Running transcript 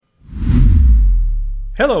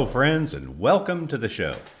Hello, friends, and welcome to the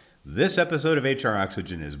show. This episode of HR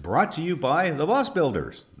Oxygen is brought to you by the Boss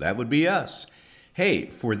Builders. That would be us. Hey,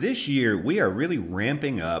 for this year, we are really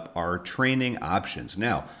ramping up our training options.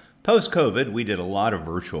 Now, post-COVID, we did a lot of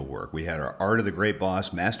virtual work. We had our Art of the Great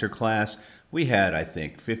Boss Masterclass. We had, I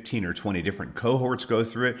think, 15 or 20 different cohorts go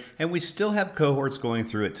through it, and we still have cohorts going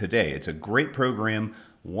through it today. It's a great program,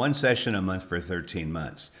 one session a month for 13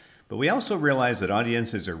 months. But we also realize that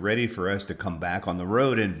audiences are ready for us to come back on the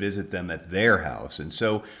road and visit them at their house. And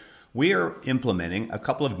so we are implementing a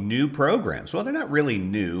couple of new programs. Well, they're not really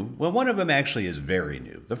new. Well, one of them actually is very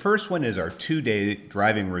new. The first one is our 2-day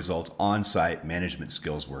driving results on-site management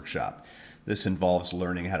skills workshop. This involves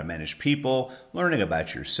learning how to manage people, learning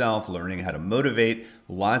about yourself, learning how to motivate,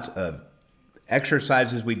 lots of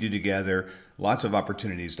exercises we do together, lots of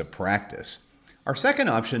opportunities to practice. Our second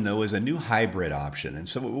option, though, is a new hybrid option. And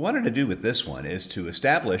so what we wanted to do with this one is to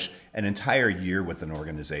establish an entire year with an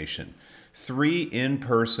organization. 3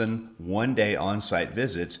 in-person, 1-day on-site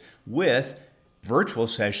visits with virtual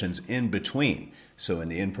sessions in between. So in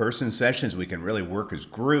the in-person sessions, we can really work as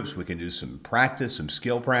groups. We can do some practice, some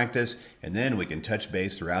skill practice, and then we can touch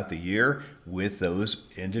base throughout the year with those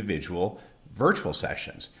individual virtual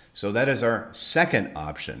sessions. So that is our second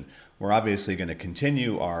option. We're obviously going to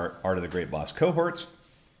continue our Art of the Great Boss cohorts,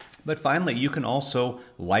 but finally, you can also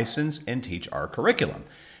license and teach our curriculum.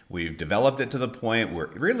 We've developed it to the point where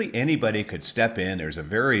really anybody could step in. There's a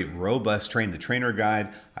very robust Train the Trainer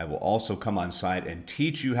guide. I will also come on site and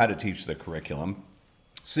teach you how to teach the curriculum,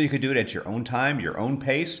 so you can do it at your own time, your own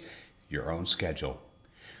pace, your own schedule.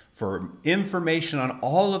 For information on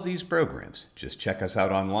all of these programs, just check us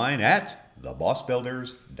out online at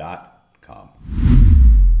thebossbuilders.com.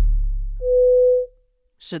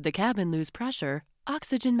 Should the cabin lose pressure,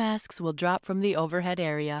 oxygen masks will drop from the overhead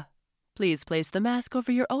area. Please place the mask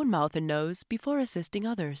over your own mouth and nose before assisting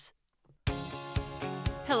others.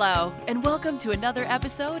 Hello, and welcome to another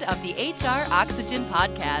episode of the HR Oxygen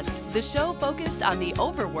Podcast, the show focused on the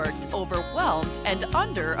overworked, overwhelmed, and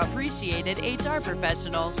underappreciated HR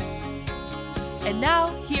professional. And now,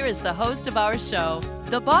 here is the host of our show,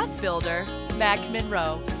 the Boss Builder, Mack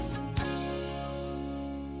Monroe.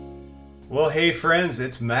 Well, hey friends,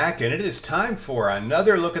 it's Mack, and it is time for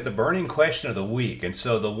another look at the burning question of the week. And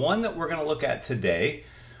so the one that we're going to look at today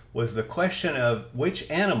was the question of which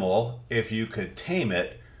animal, if you could tame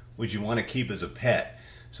it, would you want to keep as a pet?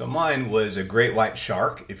 So mine was a great white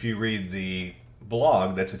shark. If you read the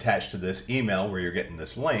blog that's attached to this email where you're getting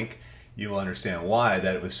this link, you will understand why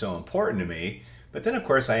that it was so important to me. But then, of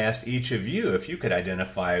course, I asked each of you if you could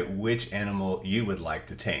identify which animal you would like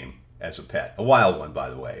to tame as a pet. A wild one, by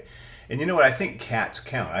the way. And you know what? I think cats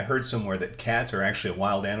count. I heard somewhere that cats are actually a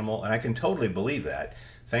wild animal, and I can totally believe that.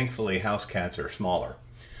 Thankfully, house cats are smaller.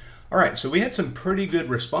 All right, so we had some pretty good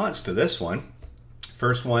response to this one.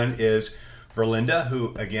 First one is for Linda,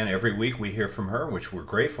 who, again, every week we hear from her, which we're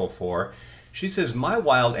grateful for. She says, my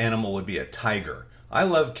wild animal would be a tiger. I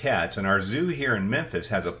love cats, and our zoo here in Memphis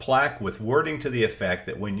has a plaque with wording to the effect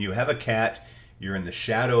that when you have a cat, you're in the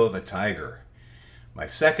shadow of a tiger. My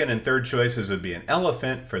second and third choices would be an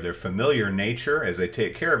elephant for their familiar nature as they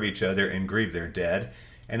take care of each other and grieve their dead,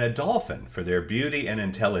 and a dolphin for their beauty and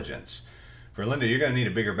intelligence. For Linda, you're going to need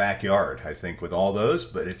a bigger backyard, I think, with all those,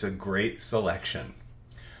 but it's a great selection.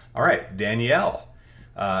 All right, Danielle.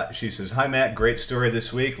 She says, hi, Matt. Great story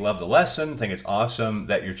this week. Love the lesson. Think it's awesome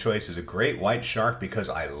that your choice is a great white shark because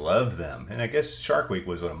I love them. And I guess Shark Week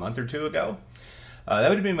was, a month or two ago? That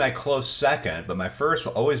would be my close second, but my first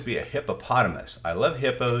will always be a hippopotamus. I love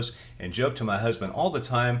hippos and joke to my husband all the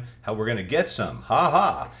time how we're going to get some.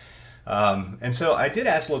 Ha ha. And so I did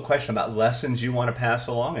ask a little question about lessons you want to pass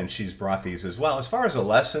along, and she's brought these as well. As far as the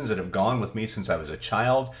lessons that have gone with me since I was a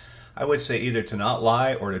child, I would say either to not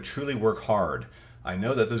lie or to truly work hard. I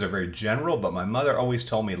know that those are very general, but my mother always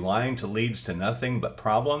told me lying leads to nothing but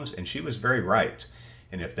problems, and she was very right.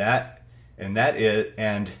 And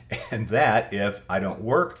that if I don't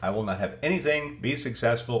work, I will not have anything, be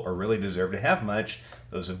successful, or really deserve to have much.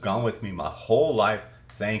 Those have gone with me my whole life.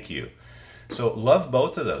 Thank you. So love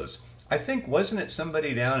both of those. I think, wasn't it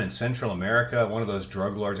somebody down in Central America, one of those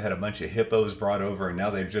drug lords had a bunch of hippos brought over and now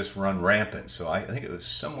they've just run rampant. So I think it was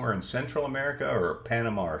somewhere in Central America or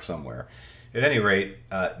Panama or somewhere. At any rate,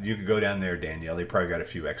 you could go down there, Danielle. They probably got a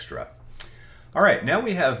few extra. All right, now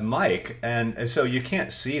we have Mike, and so you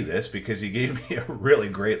can't see this because he gave me a really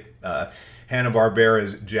great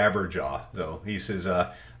Hanna-Barbera's Jabberjaw. So he says,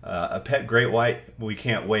 a pet great white, we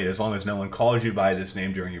can't wait as long as no one calls you by this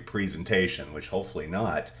name during your presentation, which hopefully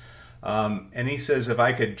not. And he says, if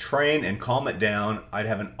I could train and calm it down, I'd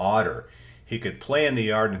have an otter. He could play in the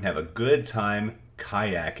yard and have a good time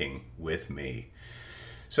kayaking with me.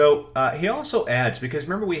 So he also adds, because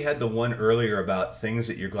remember we had the one earlier about things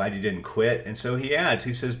that you're glad you didn't quit, and so he adds,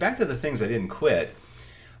 he says, back to the things I didn't quit,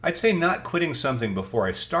 I'd say not quitting something before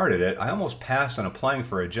I started it. I almost passed on applying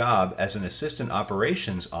for a job as an assistant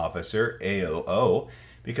operations officer, AOO,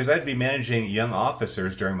 because I'd be managing young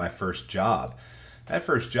officers during my first job. That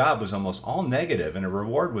first job was almost all negative, and a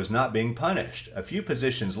reward was not being punished. A few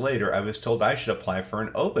positions later, I was told I should apply for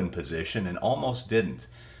an open position and almost didn't.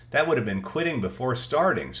 That would have been quitting before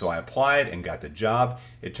starting, so I applied and got the job.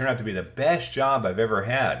 It turned out to be the best job I've ever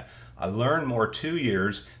had. I learned more 2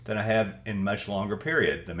 years than I have in much longer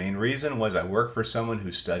period. The main reason was I worked for someone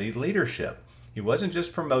who studied leadership. He wasn't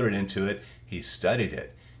just promoted into it, he studied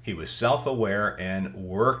it. He was self-aware and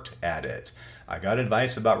worked at it. I got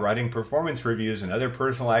advice about writing performance reviews and other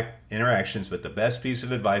personal interactions, but the best piece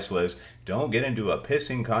of advice was don't get into a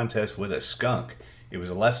pissing contest with a skunk. It was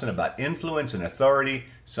a lesson about influence and authority,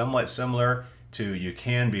 somewhat similar to you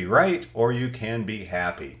can be right or you can be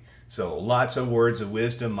happy. So lots of words of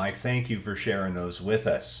wisdom. Mike, thank you for sharing those with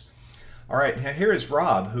us. All right, now here is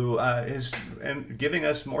Rob, who is giving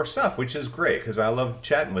us more stuff, which is great because I love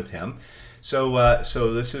chatting with him. So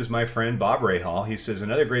this is my friend Bob Rahal. He says,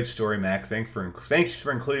 another great story, Mac. Thanks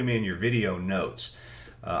for including me in your video notes.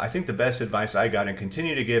 I think the best advice I got and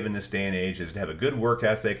continue to give in this day and age is to have a good work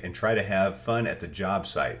ethic and try to have fun at the job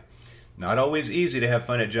site. Not always easy to have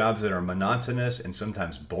fun at jobs that are monotonous and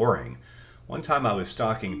sometimes boring. One time I was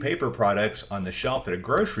stocking paper products on the shelf at a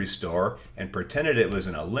grocery store and pretended it was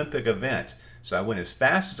an Olympic event. So I went as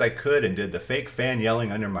fast as I could and did the fake fan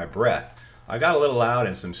yelling under my breath. I got a little loud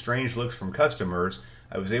and some strange looks from customers.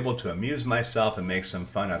 I was able to amuse myself and make some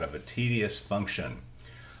fun out of a tedious function.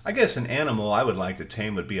 I guess an animal I would like to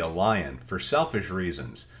tame would be a lion, for selfish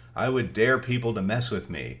reasons. I would dare people to mess with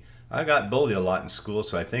me. I got bullied a lot in school,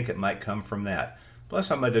 so I think it might come from that. Plus,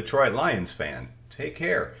 I'm a Detroit Lions fan. Take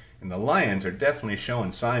care. And the Lions are definitely showing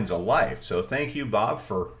signs of life, so thank you, Bob,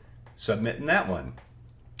 for submitting that one.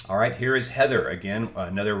 All right, here is Heather, again,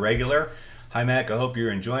 another regular. Hi, Mac. I hope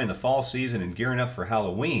you're enjoying the fall season and gearing up for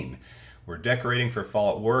Halloween. We're decorating for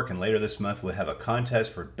fall at work, and later this month we'll have a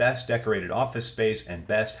contest for Best Decorated Office Space and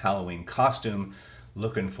Best Halloween Costume.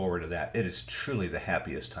 Looking forward to that. It is truly the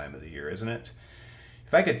happiest time of the year, isn't it?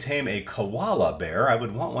 If I could tame a koala bear, I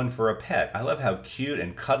would want one for a pet. I love how cute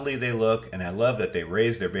and cuddly they look, and I love that they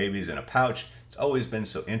raise their babies in a pouch. It's always been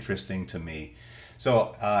so interesting to me.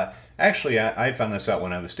 So, actually, I found this out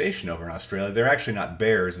when I was stationed over in Australia. They're actually not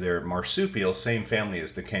bears. They're marsupials, same family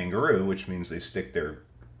as the kangaroo, which means they stick their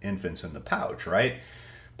infants in the pouch, right?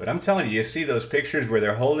 But I'm telling you, you see those pictures where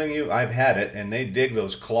they're holding you? I've had it, and they dig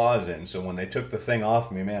those claws in. So when they took the thing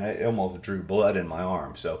off me, man, I almost drew blood in my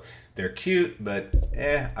arm. So they're cute, but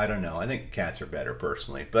I don't know. I think cats are better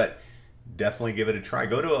personally, but definitely give it a try.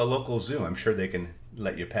 Go to a local zoo. I'm sure they can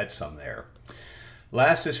let you pet some there.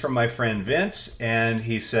 Last is from my friend Vince, and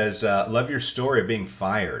he says, love your story of being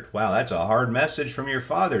fired. Wow, that's a hard message from your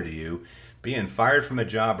father to you. Being fired from a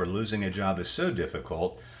job or losing a job is so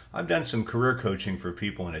difficult. I've done some career coaching for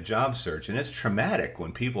people in a job search, and it's traumatic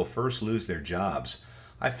when people first lose their jobs.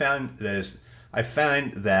 I find that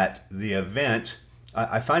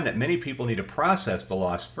many people need to process the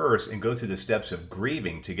loss first and go through the steps of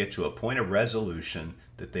grieving to get to a point of resolution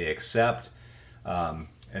that they accept, and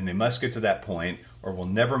they must get to that point or will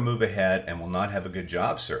never move ahead and will not have a good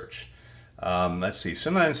job search. Let's see.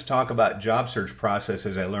 Sometimes talk about job search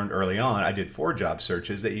processes. I learned early on, I did 4 job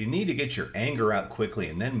searches, that you need to get your anger out quickly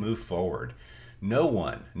and then move forward.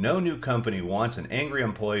 No new company wants an angry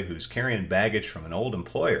employee who's carrying baggage from an old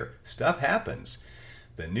employer. Stuff happens.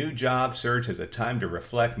 The new job search is a time to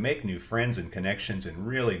reflect, make new friends and connections, and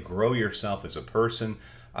really grow yourself as a person.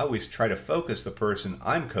 I always try to focus the person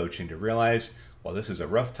I'm coaching to realize, while this is a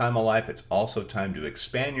rough time of life, it's also time to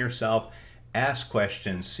expand yourself, ask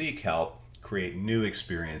questions, seek help, create new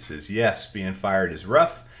experiences. Yes, being fired is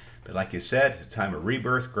rough, but like you said, it's a time of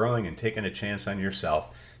rebirth, growing, and taking a chance on yourself.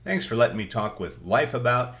 Thanks for letting me talk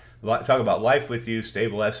about life with you. Stay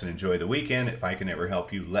blessed and enjoy the weekend. If I can ever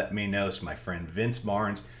help you, let me know. It's my friend Vince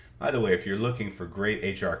Barnes. By the way, if you're looking for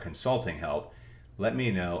great HR consulting help, let me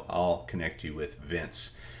know. I'll connect you with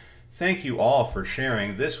Vince. Thank you all for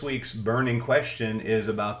sharing. This week's burning question is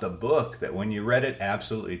about the book that when you read it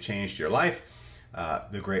absolutely changed your life.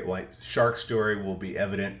 The Great White Shark story will be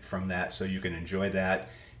evident from that, so you can enjoy that.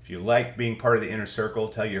 If you like being part of the Inner Circle,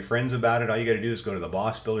 tell your friends about it. All you got to do is go to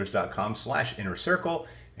thebossbuilders.com/inner circle,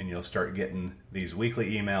 and you'll start getting these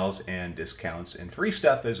weekly emails and discounts and free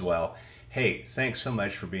stuff as well. Hey, thanks so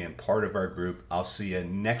much for being part of our group. I'll see you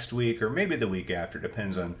next week or maybe the week after.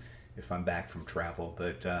 Depends on if I'm back from travel.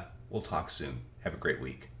 But we'll talk soon. Have a great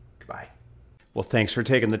week. Goodbye. Well, thanks for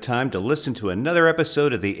taking the time to listen to another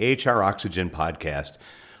episode of the HR Oxygen podcast.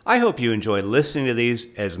 I hope you enjoy listening to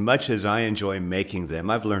these as much as I enjoy making them.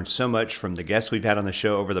 I've learned so much from the guests we've had on the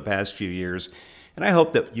show over the past few years, and I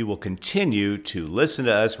hope that you will continue to listen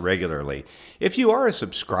to us regularly. If you are a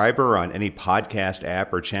subscriber on any podcast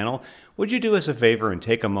app or channel, would you do us a favor and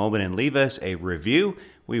take a moment and leave us a review?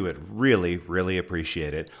 We would really, really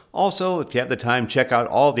appreciate it. Also, if you have the time, check out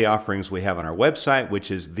all the offerings we have on our website, which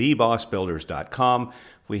is thebossbuilders.com.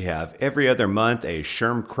 We have every other month a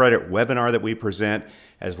SHRM credit webinar that we present,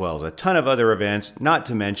 as well as a ton of other events, not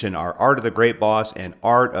to mention our Art of the Great Boss and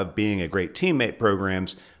Art of Being a Great Teammate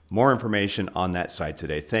programs. More information on that site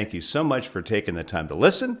today. Thank you so much for taking the time to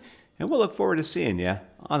listen, and we'll look forward to seeing you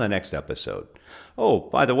on the next episode. Oh,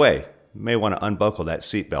 by the way, you may want to unbuckle that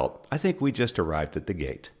seatbelt. I think we just arrived at the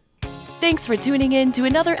gate. Thanks for tuning in to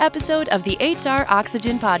another episode of the HR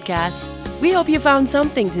Oxygen podcast. We hope you found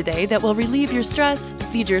something today that will relieve your stress,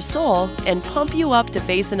 feed your soul, and pump you up to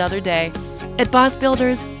face another day. At Boss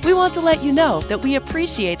Builders, we want to let you know that we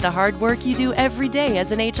appreciate the hard work you do every day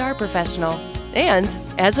as an HR professional. And,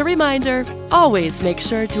 as a reminder, always make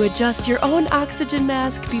sure to adjust your own oxygen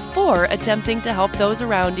mask before attempting to help those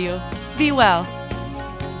around you. Be well.